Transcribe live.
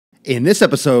In this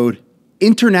episode,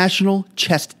 International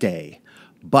Chest Day.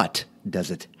 But does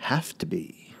it have to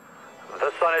be?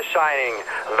 The sun is shining,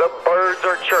 the birds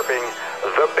are chirping,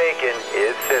 the bacon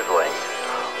is sizzling.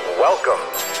 Welcome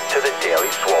to the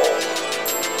Daily Swole.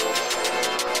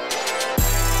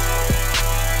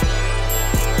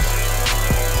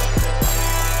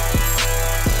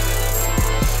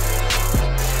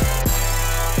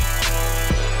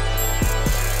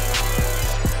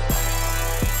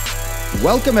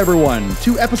 Welcome, everyone,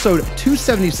 to episode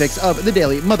 276 of the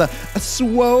Daily Mother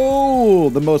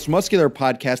Swole, the most muscular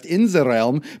podcast in the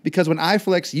realm, because when I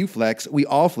flex, you flex, we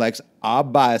all flex our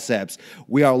biceps.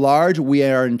 We are large, we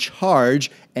are in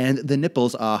charge, and the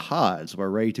nipples are hard. So we're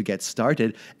ready to get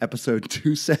started. Episode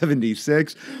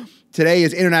 276. Today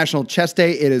is International Chest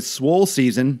Day. It is Swole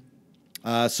season.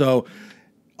 So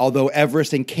although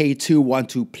Everest and K2 want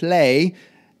to play,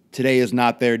 today is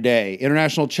not their day.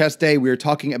 International Chest Day, we are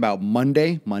talking about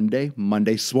Monday,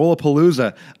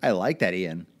 Swolepalooza. I like that,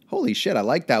 Ian. Holy shit, I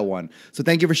like that one. So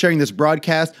thank you for sharing this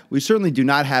broadcast. We certainly do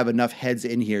not have enough heads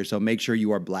in here, so make sure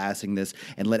you are blasting this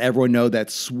and let everyone know that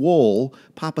Swole,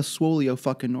 Papa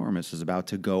Swolenormous, is about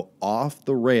to go off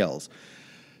the rails.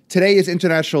 Today is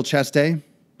International Chest Day.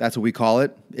 That's what we call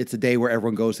it. It's a day where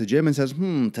everyone goes to the gym and says,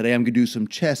 today I'm going to do some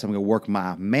chest. I'm going to work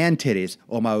my man titties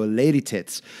or my lady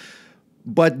tits.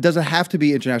 But does it have to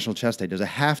be International Chest Day? Does it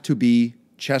have to be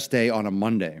Chest Day on a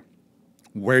Monday?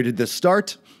 Where did this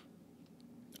start?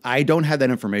 I don't have that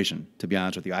information, to be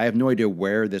honest with you. I have no idea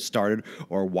where this started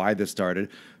or why this started.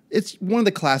 It's one of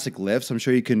the classic lifts. I'm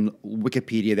sure you can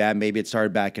Wikipedia that. Maybe it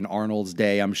started back in Arnold's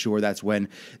day. I'm sure that's when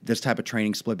this type of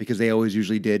training split, because they always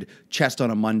usually did chest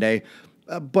on a Monday.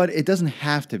 But it doesn't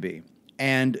have to be.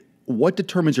 And what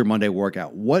determines your Monday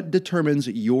workout? What determines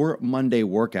your Monday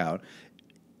workout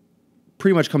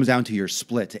pretty much comes down to your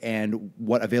split and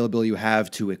what availability you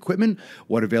have to equipment,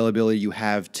 what availability you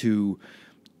have to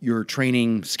your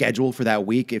training schedule for that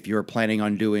week if you're planning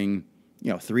on doing,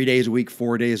 3 days a week,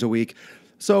 4 days a week.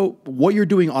 So what you're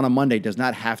doing on a Monday does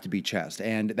not have to be chest,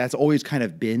 and that's always kind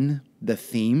of been the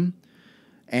theme.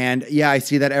 And yeah, I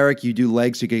see that, Eric, you do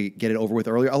legs so you can get it over with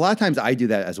earlier. A lot of times I do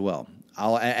that as well.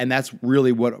 And that's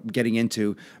really what I'm getting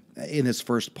into in this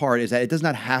first part, is that it does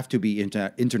not have to be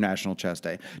International Chest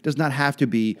Day. It does not have to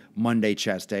be Monday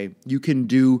Chest Day. You can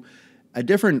do a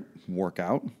different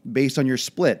workout based on your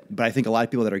split. But I think a lot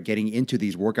of people that are getting into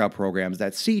these workout programs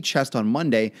that see chest on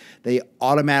Monday, they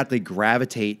automatically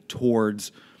gravitate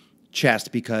towards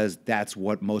chest because that's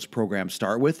what most programs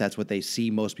start with. That's what they see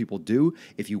most people do.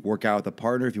 If you work out with a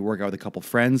partner, if you work out with a couple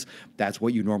friends, that's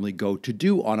what you normally go to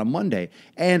do on a Monday.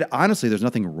 And honestly, there's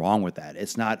nothing wrong with that.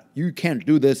 It's not, you can't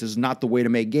do this. This is not the way to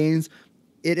make gains.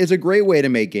 It is a great way to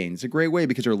make gains. It's a great way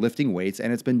because you're lifting weights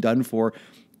and it's been done for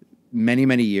many,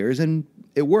 many years and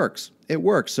it works. It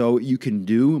works. So you can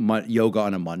do yoga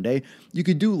on a Monday. You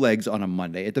could do legs on a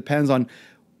Monday. It depends on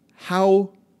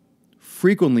how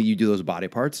frequently you do those body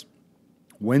parts.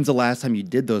 When's the last time you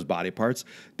did those body parts?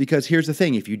 Because here's the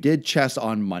thing. If you did chest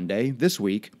on Monday this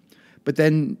week, but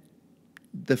then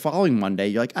the following Monday,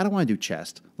 you're like, I don't want to do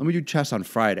chest. Let me do chest on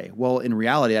Friday. Well, in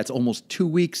reality, that's almost 2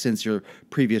 weeks since your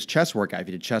previous chest workout. If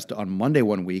you did chest on Monday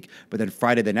one week, but then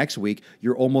Friday the next week,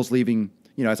 you're almost leaving,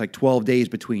 it's like 12 days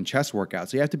between chest workouts.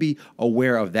 So you have to be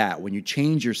aware of that. When you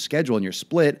change your schedule and your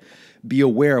split, be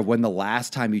aware of when the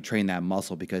last time you trained that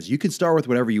muscle, because you can start with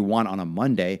whatever you want on a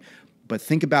Monday, but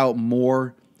think about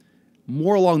more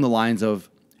along the lines of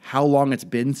how long it's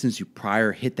been since you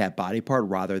prior hit that body part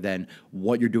rather than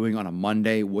what you're doing on a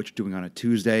Monday, what you're doing on a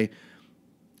Tuesday.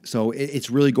 So it's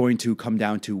really going to come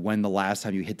down to when the last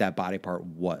time you hit that body part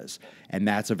was. And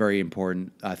that's a very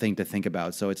important thing to think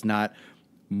about. So it's not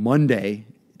Monday.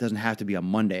 It doesn't have to be a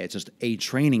Monday. It's just a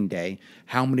training day.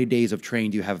 How many days of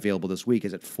training do you have available this week?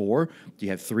 Is it 4? Do you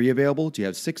have 3 available? Do you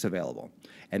have 6 available?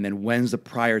 And then when's the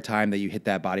prior time that you hit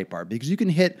that body part? Because you can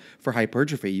hit, for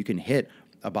hypertrophy, you can hit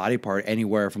a body part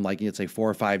anywhere from let's say 4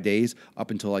 or 5 days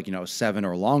up until 7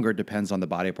 or longer. Depends on the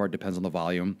body part, depends on the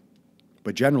volume.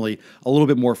 But generally, a little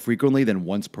bit more frequently than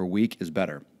once per week is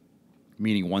better.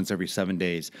 Meaning once every 7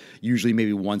 days. Usually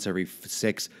maybe once every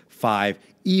 6, 5,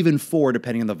 even 4,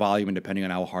 depending on the volume and depending on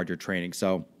how hard you're training.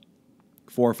 So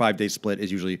 4 or 5 day split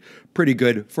is usually pretty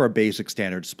good for a basic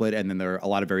standard split. And then there are a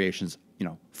lot of variations,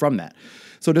 from that.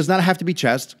 So it does not have to be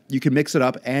chest. You can mix it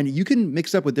up, and you can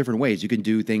mix it up with different ways. You can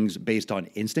do things based on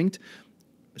instinct.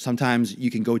 Sometimes you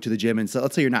can go to the gym and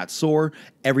let's say you're not sore,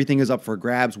 everything is up for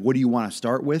grabs. What do you want to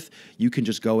start with? You can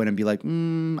just go in and be like,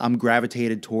 I'm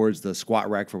gravitated towards the squat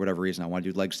rack for whatever reason. I want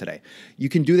to do legs today. You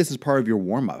can do this as part of your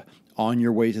warm-up. on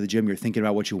your way to the gym, you're thinking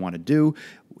about what you want to do.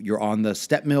 You're on the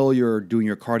step mill, you're doing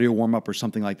your cardio warm-up or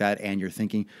something like that, and you're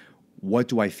thinking, what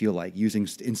do I feel like? Using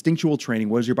instinctual training,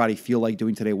 what does your body feel like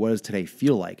doing today? What does today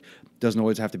feel like? Doesn't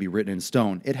always have to be written in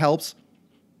stone. It helps.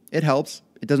 It helps.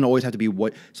 It doesn't always have to be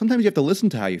what... Sometimes you have to listen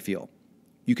to how you feel.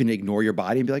 You can ignore your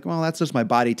body and be like, well, that's just my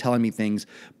body telling me things,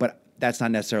 but that's not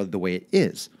necessarily the way it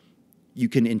is. You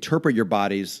can interpret your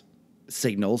body's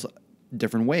signals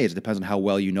different ways. It depends on how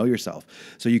well you know yourself.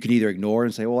 So you can either ignore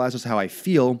and say, well, that's just how I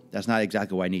feel. That's not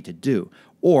exactly what I need to do.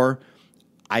 Or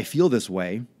I feel this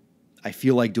way. I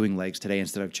feel like doing legs today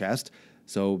instead of chest.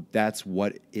 So that's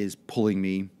what is pulling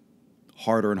me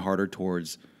harder and harder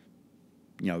towards,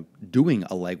 doing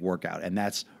a leg workout. And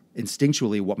that's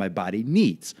instinctually what my body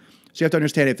needs. So you have to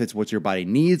understand if it's what your body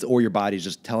needs or your body's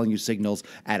just telling you signals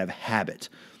out of habit.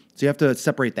 So you have to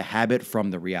separate the habit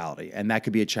from the reality. And that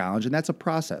could be a challenge, and that's a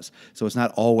process. So it's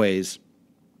not always,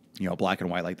 black and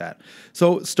white like that.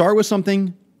 So start with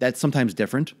something that's sometimes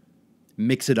different.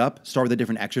 Mix it up. Start with a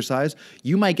different exercise.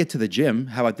 You might get to the gym.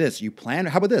 How about this? You plan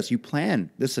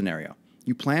this scenario.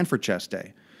 You plan for chest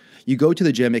day. You go to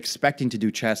the gym expecting to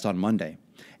do chest on Monday.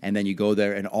 And then you go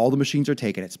there and all the machines are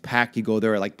taken. It's packed. You go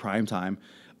there at like prime time.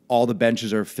 All the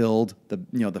benches are filled.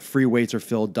 The free weights are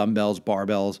filled. Dumbbells,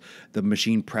 barbells, the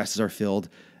machine presses are filled.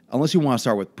 Unless you want to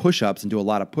start with push-ups and do a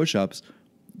lot of push-ups,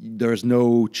 there's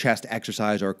no chest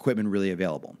exercise or equipment really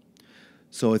available.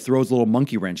 So it throws a little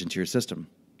monkey wrench into your system.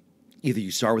 Either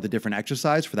you start with a different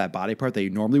exercise for that body part that you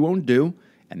normally won't do,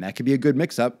 and that could be a good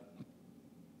mix-up,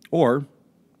 or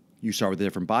you start with a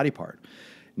different body part.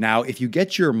 Now, if you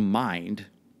get your mind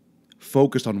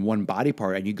focused on one body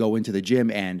part and you go into the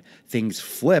gym and things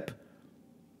flip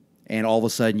and all of a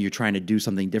sudden you're trying to do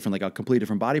something different, like a completely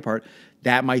different body part,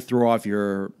 that might throw off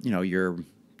your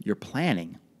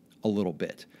planning a little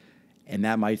bit. And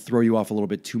that might throw you off a little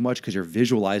bit too much because you're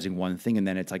visualizing one thing and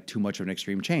then it's like too much of an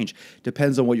extreme change.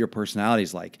 Depends on what your personality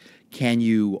is like. Can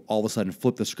you all of a sudden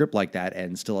flip the script like that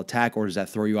and still attack, or does that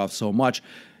throw you off so much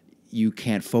you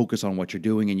can't focus on what you're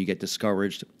doing and you get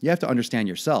discouraged? You have to understand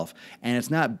yourself. And it's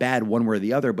not bad one way or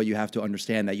the other, but you have to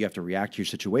understand that you have to react to your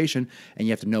situation and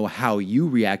you have to know how you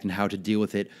react and how to deal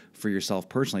with it for yourself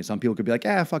personally. Some people could be like,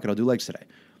 fuck it, I'll do legs today.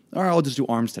 Or I'll just do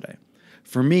arms today.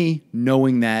 For me,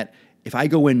 knowing that if I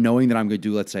go in knowing that I'm going to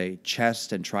do, let's say,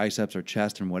 chest and triceps or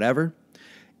chest and whatever,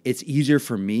 it's easier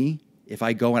for me. If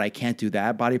I go and I can't do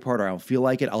that body part or I don't feel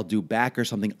like it, I'll do back or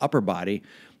something upper body.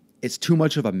 It's too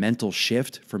much of a mental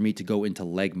shift for me to go into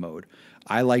leg mode.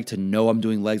 I like to know I'm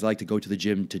doing legs. I like to go to the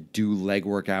gym to do leg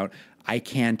workout. I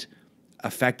can't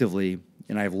effectively,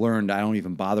 and I've learned I don't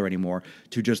even bother anymore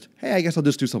to just, hey, I guess I'll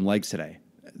just do some legs today.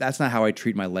 That's not how I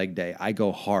treat my leg day. I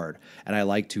go hard, and I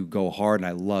like to go hard, and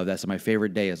I love that's my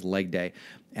favorite day is leg day,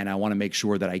 and I want to make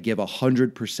sure that I give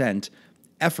 100%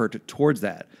 effort towards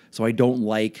that. So I don't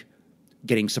like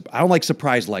I don't like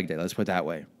surprise leg day. Let's put it that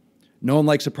way. No one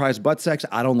likes surprise butt sex.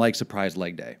 I don't like surprise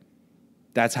leg day.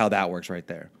 That's how that works right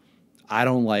there. I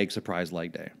don't like surprise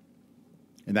leg day.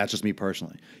 And that's just me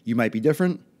personally. You might be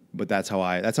different, but that's how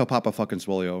Papa fucking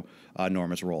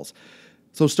Swolenormous rolls.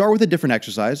 So start with a different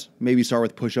exercise. Maybe start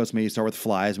with push-ups, maybe start with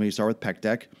flies, maybe start with pec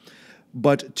deck.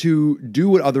 But to do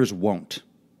what others won't,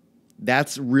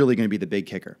 that's really going to be the big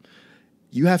kicker.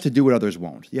 You have to do what others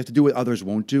won't. You have to do what others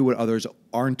won't do, what others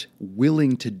aren't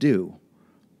willing to do.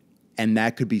 And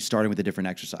that could be starting with a different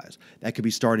exercise. That could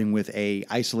be starting with a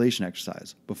isolation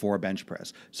exercise before a bench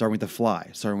press, starting with the fly,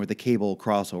 starting with the cable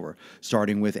crossover,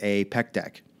 starting with a pec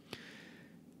deck.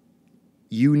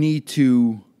 You need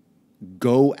to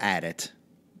go at it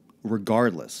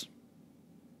regardless.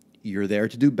 You're there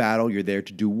to do battle. You're there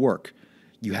to do work.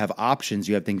 You have options.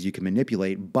 You have things you can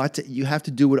manipulate, but you have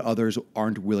to do what others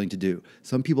aren't willing to do.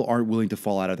 Some people aren't willing to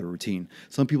fall out of their routine.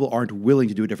 Some people aren't willing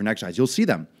to do a different exercise. You'll see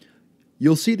them.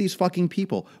 You'll see these fucking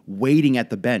people waiting at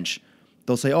the bench.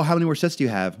 They'll say, how many more sets do you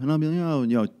have? And I'll be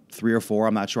like, 3 or 4,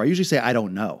 I'm not sure. I usually say, I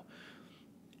don't know.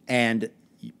 And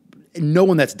no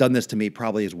one that's done this to me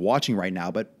probably is watching right now,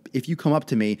 but if you come up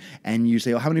to me and you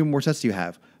say, how many more sets do you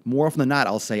have? More often than not,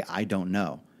 I'll say, I don't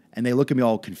know. And they look at me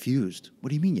all confused. What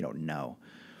do you mean you don't know?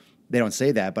 They don't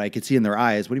say that, but I could see in their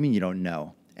eyes, what do you mean you don't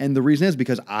know? And the reason is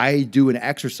because I do an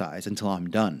exercise until I'm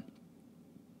done.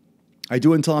 I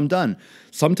do it until I'm done.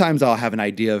 Sometimes I'll have an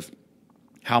idea of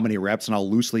how many reps and I'll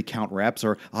loosely count reps,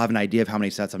 or I'll have an idea of how many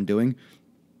sets I'm doing.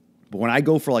 But when I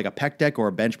go for like a pec deck or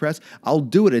a bench press, I'll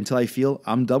do it until I feel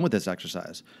I'm done with this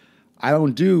exercise. I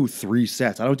don't do 3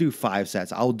 sets. I don't do 5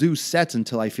 sets. I'll do sets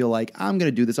until I feel like I'm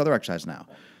going to do this other exercise now.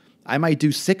 I might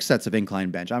do 6 sets of incline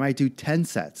bench. I might do 10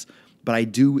 sets, but I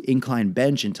do incline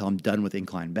bench until I'm done with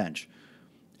incline bench.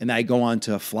 And then I go on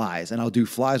to flies, and I'll do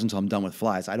flies until I'm done with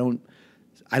flies. I don't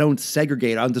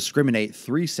segregate, I don't discriminate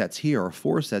 3 sets here or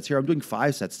 4 sets here. I'm doing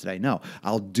 5 sets today. No,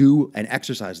 I'll do an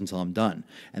exercise until I'm done.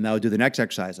 And then I'll do the next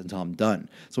exercise until I'm done.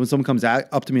 So when someone comes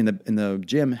up to me in the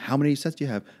gym, how many sets do you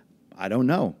have? I don't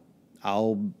know.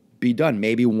 I'll be done.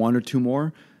 Maybe 1 or 2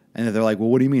 more. And they're like, well,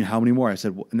 what do you mean? How many more? I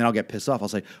said, and then I'll get pissed off. I'll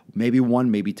say, maybe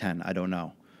 1, maybe 10. I don't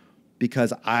know.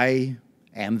 Because I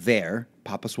am there.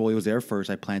 Papa Swole was there first.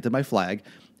 I planted my flag,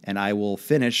 and I will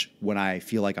finish when I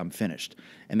feel like I'm finished.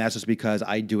 And that's just because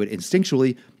I do it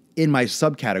instinctually in my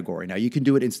subcategory. Now, you can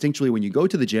do it instinctually when you go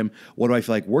to the gym. What do I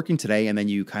feel like working today? And then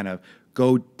you kind of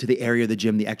go to the area of the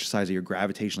gym, the exercise that you're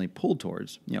gravitationally pulled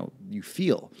towards. You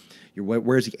feel.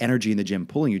 Where's the energy in the gym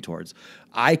pulling you towards?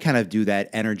 I kind of do that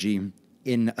energy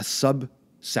in a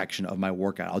subsection of my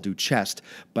workout. I'll do chest,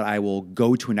 but I will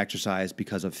go to an exercise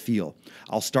because of feel.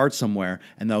 I'll start somewhere,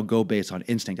 and they'll go based on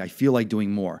instinct. I feel like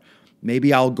doing more.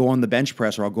 Maybe I'll go on the bench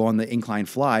press or I'll go on the incline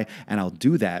fly, and I'll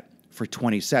do that for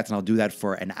 20 sets, and I'll do that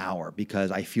for an hour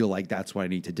because I feel like that's what I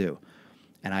need to do.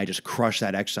 And I just crush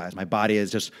that exercise. My body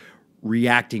is just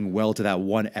reacting well to that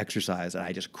one exercise, and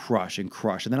I just crush, and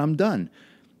then I'm done.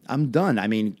 I'm done. I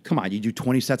mean, come on, you do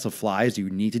 20 sets of flies. Do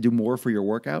you need to do more for your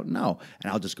workout? No.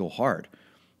 And I'll just go hard.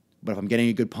 But if I'm getting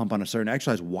a good pump on a certain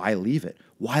exercise, why leave it?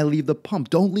 Why leave the pump?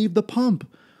 Don't leave the pump.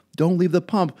 Don't leave the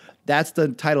pump. That's the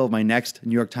title of my next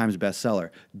New York Times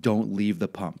bestseller. Don't leave the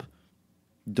pump.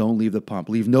 Don't leave the pump.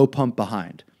 Leave no pump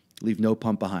behind. Leave no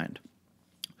pump behind.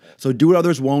 So do what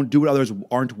others won't, do what others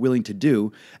aren't willing to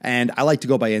do. And I like to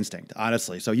go by instinct,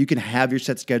 honestly. So you can have your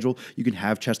set schedule. You can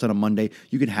have chest on a Monday.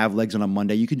 You can have legs on a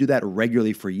Monday. You can do that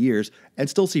regularly for years and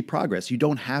still see progress. You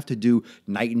don't have to do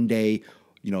night and day,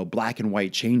 black and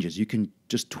white changes. You can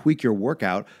just tweak your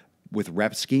workout with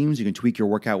rep schemes. You can tweak your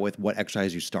workout with what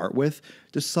exercise you start with.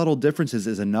 Just subtle differences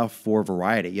is enough for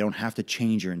variety. You don't have to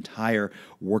change your entire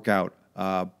workout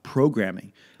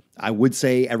programming. I would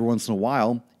say every once in a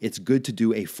while, it's good to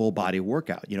do a full body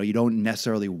workout. You don't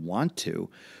necessarily want to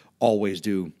always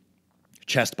do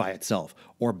chest by itself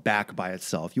or back by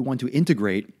itself. You want to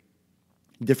integrate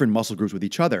different muscle groups with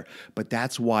each other. But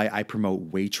that's why I promote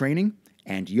weight training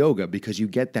and yoga, because you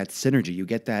get that synergy. You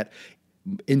get that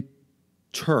you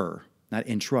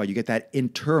get that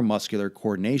intermuscular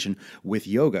coordination with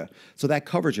yoga. So that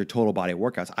covers your total body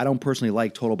workouts. I don't personally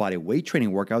like total body weight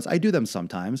training workouts. I do them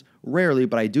sometimes, rarely,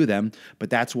 but I do them. But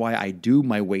that's why I do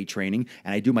my weight training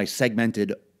and I do my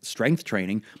segmented strength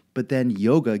training. But then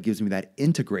yoga gives me that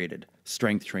integrated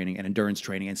strength training and endurance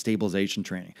training and stabilization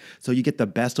training. So you get the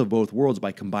best of both worlds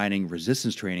by combining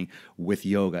resistance training with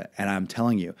yoga. And I'm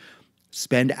telling you,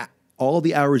 spend all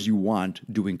the hours you want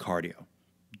doing cardio.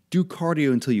 Do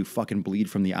cardio until you fucking bleed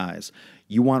from the eyes.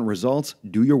 You want results?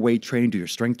 Do your weight training, do your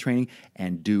strength training,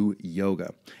 and do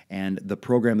yoga. And the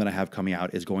program that I have coming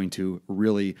out is going to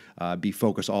really be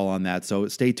focused all on that. So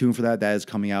stay tuned for that. That is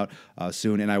coming out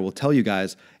soon. And I will tell you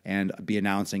guys and be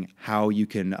announcing how you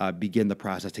can begin the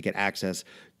process to get access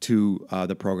to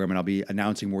the program. And I'll be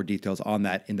announcing more details on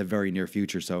that in the very near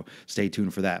future. So stay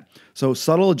tuned for that. So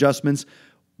subtle adjustments,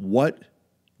 what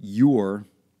your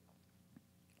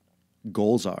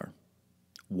goals are,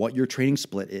 what your training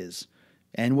split is,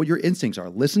 and what your instincts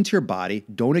are. Listen to your body.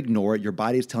 Don't ignore it. Your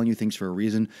body is telling you things for a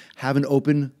reason. Have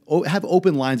open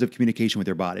lines of communication with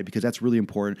your body, because that's really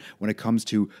important when it comes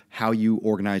to how you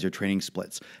organize your training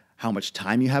splits. How much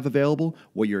time you have available,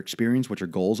 what your experience, what your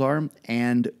goals are,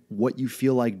 and what you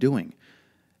feel like doing.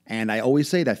 And I always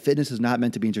say that fitness is not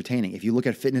meant to be entertaining. If you look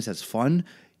at fitness as fun,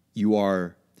 you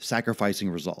are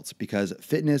sacrificing results, because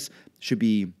fitness should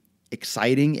be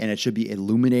exciting and it should be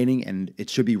illuminating and it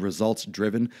should be results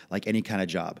driven like any kind of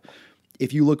job.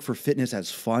 If you look for fitness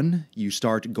as fun, you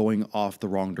start going off the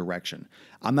wrong direction.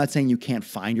 I'm not saying you can't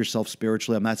find yourself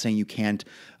spiritually. I'm not saying you can't,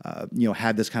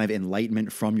 have this kind of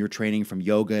enlightenment from your training, from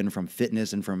yoga and from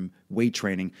fitness and from weight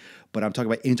training. But I'm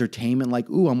talking about entertainment, like,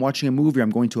 ooh, I'm watching a movie, I'm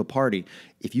going to a party.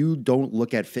 If you don't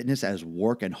look at fitness as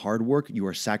work and hard work, you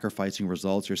are sacrificing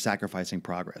results, you're sacrificing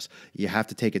progress. You have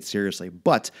to take it seriously.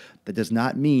 But that does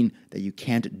not mean that you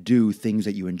can't do things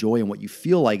that you enjoy and what you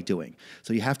feel like doing.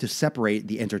 So you have to separate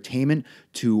the entertainment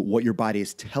to what your body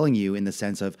is telling you, in the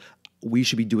sense of, we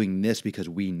should be doing this because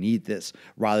we need this,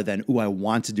 rather than, ooh, I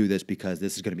want to do this because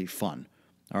this is going to be fun.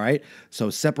 All right?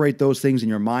 So separate those things in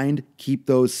your mind, keep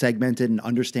those segmented, and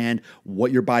understand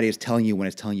what your body is telling you when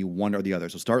it's telling you one or the other.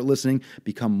 So start listening,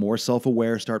 become more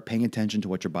self-aware, start paying attention to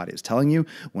what your body is telling you,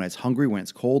 when it's hungry, when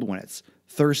it's cold, when it's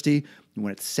thirsty,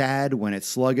 when it's sad, when it's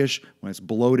sluggish, when it's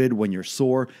bloated, when you're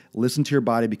sore. Listen to your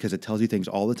body because it tells you things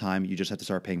all the time. You just have to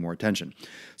start paying more attention.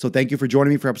 So thank you for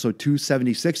joining me for episode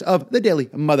 276 of The Daily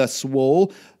Mother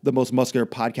Swole, the most muscular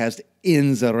podcast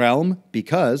in the realm,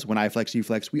 because when I flex, you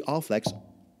flex, we all flex.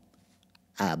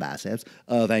 Biceps.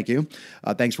 Thank you.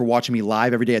 Thanks for watching me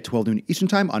live every day at 12 noon Eastern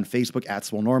Time on Facebook at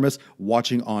Swolenormous,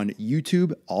 watching on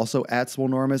YouTube also at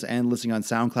Swolenormous, and listening on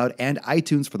SoundCloud and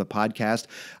iTunes for the podcast.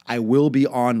 I will be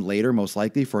on later, most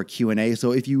likely, for a Q&A.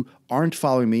 So if you aren't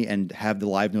following me and have the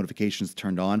live notifications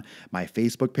turned on, my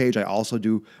Facebook page, I also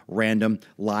do random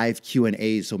live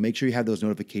Q&As. So make sure you have those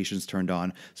notifications turned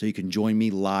on so you can join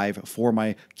me live for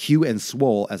my Q and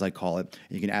Swole, as I call it.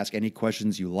 You can ask any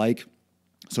questions you like.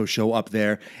 So show up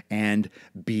there and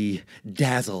be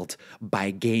dazzled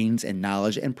by gains and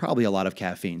knowledge and probably a lot of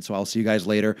caffeine. So I'll see you guys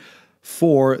later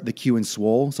for the Q and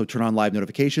Swole. So turn on live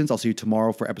notifications. I'll see you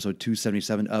tomorrow for episode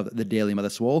 277 of The Daily Mother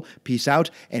Swole. Peace out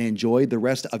and enjoy the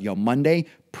rest of your Monday.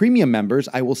 Premium members,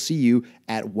 I will see you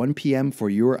at 1 p.m. for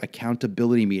your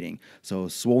accountability meeting. So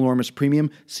Swolenormous Premium,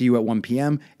 see you at 1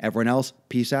 p.m. Everyone else,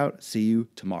 peace out. See you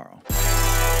tomorrow.